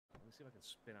see if I can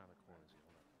spin out the corners here.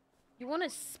 Hold on. You want to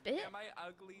spit? Am I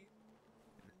ugly?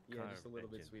 Yeah, just a little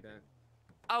bit, sweetheart.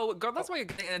 Oh, girl, that's why you're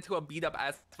getting into a beat up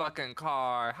ass fucking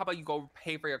car. How about you go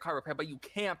pay for your car repair, but you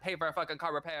can't pay for a fucking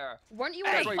car repair? Weren't you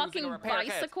on a fucking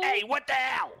bicycle? Hey, what the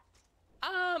hell?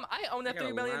 I own a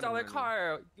 $3 million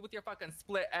car with your fucking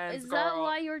split ends, girl. Is that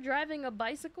why you're driving a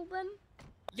bicycle then?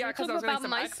 Yeah, because I was doing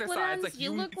some exercise. Like,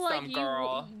 you look like you,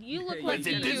 girl. You look like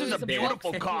Listen, this is a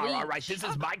beautiful car, all right? This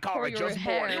is my car. I just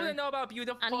bought it. You didn't know about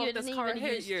beautiful if this car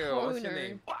hit you. What's your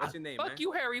name? What's your name, Fuck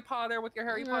you, Harry Potter, with your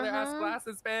Harry Potter ass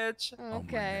glasses, bitch.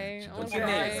 Okay. What's your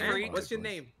name, man? What's your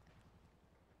name?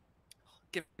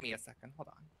 Give me a second. Hold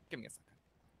on. Give me a second.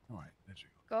 All right, there you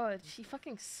go. God, she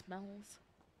fucking smells.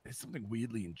 There's something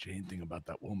weirdly enchanting about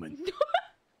that woman.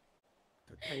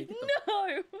 Hey, No!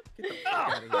 Get the fuck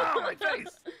out of here. Oh, my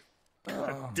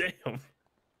face! Damn.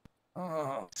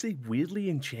 Oh. See, weirdly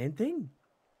enchanting?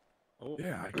 Oh.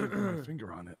 Yeah, I can put my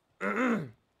finger on it.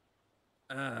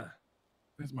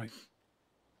 There's my...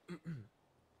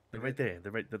 They're right there.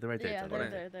 They're right there. Yeah, Tony.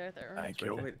 they're there. Thank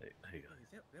you. There you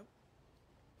go.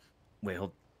 Wait,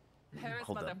 hold. Paris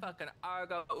Hold up. motherfucking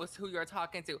Argo is who you're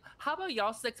talking to. How about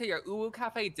y'all stick to your Uwu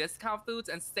Cafe discount foods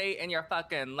and stay in your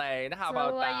fucking lane? How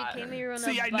about that? You came here on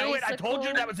See, a I knew it. I told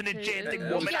you that bicycle was an enchanting to-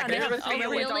 woman. Yeah, I they have a could $3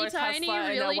 million really Tesla tiny, and a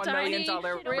really $1 tiny. million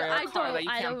rare car that you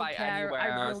can't buy anywhere.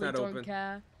 I it's really not don't open.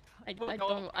 care. I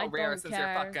Rare don't since you're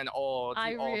care. fucking old.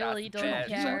 I you old really ass don't bitch.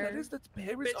 You know what care. that is? That's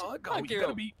Paris Bitch, Argo. fuck You you.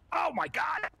 gotta be... Oh, my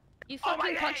God. You Oh my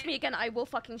fucking punch God. me again, I will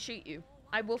fucking shoot you.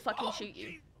 I will fucking shoot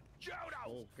you. Judo.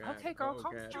 Oh, God. Okay, girl, Oh,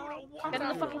 calm God. down. Get Calm in the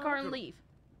down. fucking car and leave.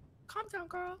 Calm down,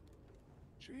 girl.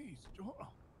 Jeez, Judo.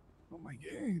 Oh, my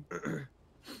God.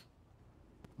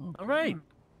 All right.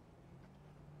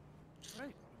 All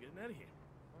right, we're getting out of here.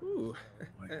 Ooh. Oh,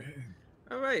 my God.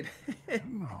 All right.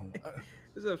 No,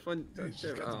 This is a fun It's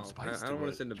trip. just got some Oh, spice I don't to want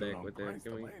it. to sit in the Judo, back with that. Christ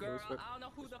Can we alive. Girl, switch? I don't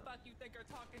know who the fuck you think you're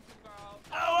talking to, girl.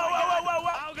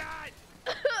 Oh, God.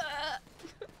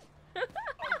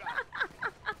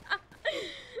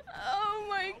 Oh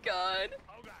my god.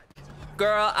 Oh, God.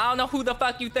 Girl, I don't know who the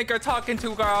fuck you think you're talking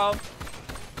to, girl.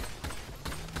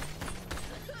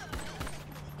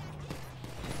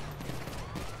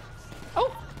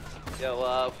 Oh.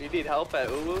 Yo, if you need help at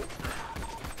Uwu,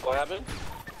 what happened?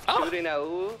 Oh. Shooting at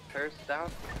Uwu, curse down.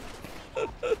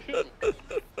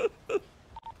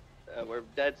 We're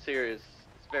dead serious.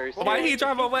 It's very serious. Why did he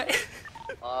drive away?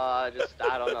 I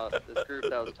don't know. This group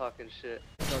that was talking shit.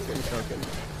 Okay.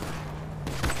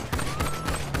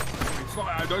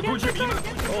 Don't push him.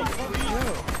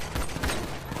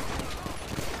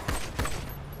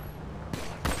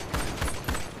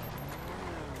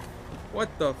 What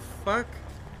the fuck?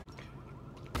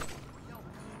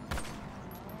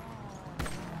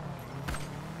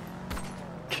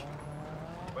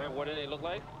 Wait, what did they look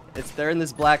like? They're in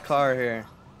this black car here.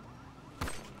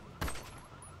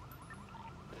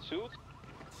 The suits?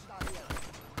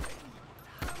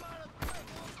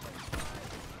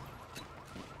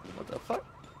 What the fuck?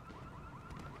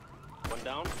 One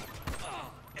down.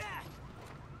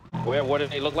 Where? What did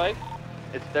they look like?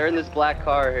 They're in this black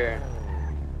car here.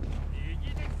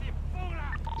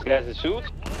 These guys in suits?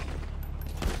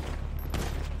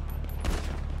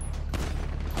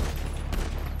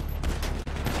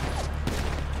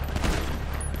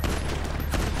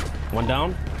 One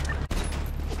down.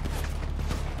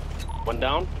 One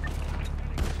down.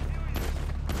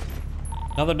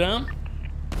 Another down.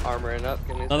 Armoring up.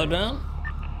 Give me a Another second. down.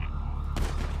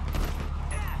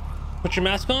 Put your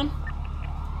mask on.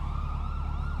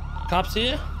 Cops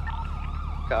here.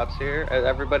 Cops here.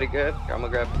 Everybody good? Here, I'm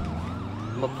gonna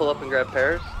pull up and grab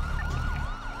Paris.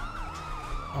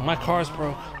 Oh, my car's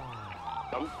broke.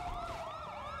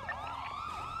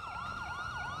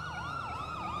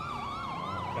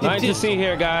 9 to see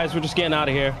here, guys. We're just getting out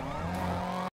of here.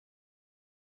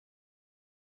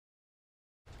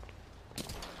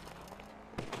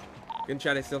 Good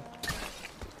shot, still.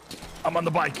 I'm on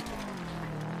the bike.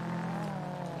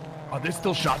 Are there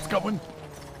still shots going?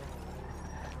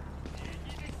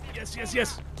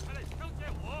 Yes.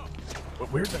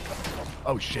 Where's that coming from?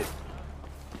 Oh, shit.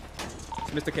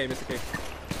 Mr. K.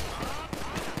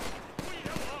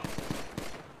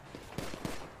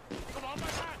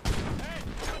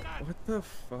 What the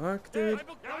fuck, dude?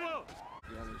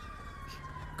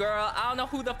 Girl, I don't know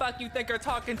who the fuck you think you're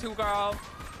talking to, girl.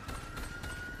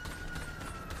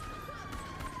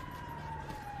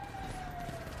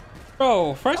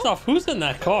 Bro, first off, who's in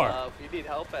that car? If you need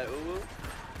help at Uwu,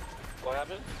 what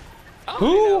happened?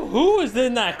 Who is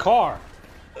in that car?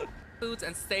 Boots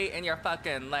and stay in your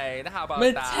fucking lane. How about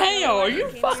Mateo, that? are you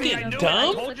See, I fucking knew it. I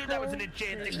dumb? told you that was an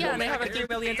enchanting Yeah, and they have a woman. $3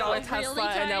 million Tesla Really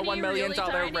and a $1 tiny, million really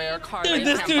tiny. rare car. Dude, that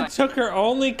this you dude can't buy. took her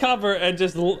only cover and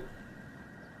just.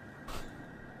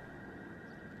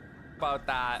 About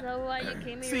that. So you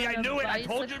came here See, on I a knew it. I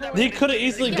told you that bicycle? He could have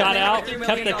easily Yeah, got they have out, a $3 kept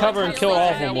the million cover, and killed all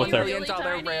of them with her. $1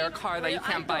 million rare car that you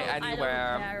can't buy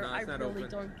anywhere. I No, it's not really open.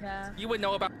 don't care. You would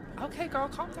know about. Okay, girl,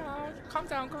 calm down. Calm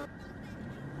down, girl.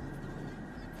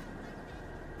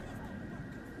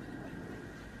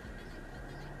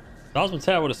 If I was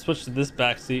Mateo, I would have switched to this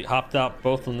back seat, hopped out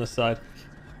both on this side.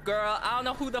 Girl, I don't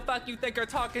know who the fuck you think you're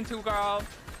talking to, girl.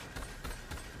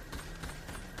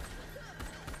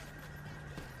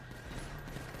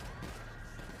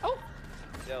 Oh,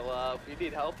 Yo, if you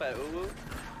need help at Uwu,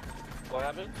 What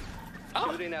happened?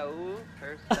 oh. shooting at Uwu,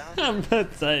 first down.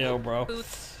 Mateo, bro.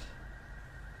 Boots.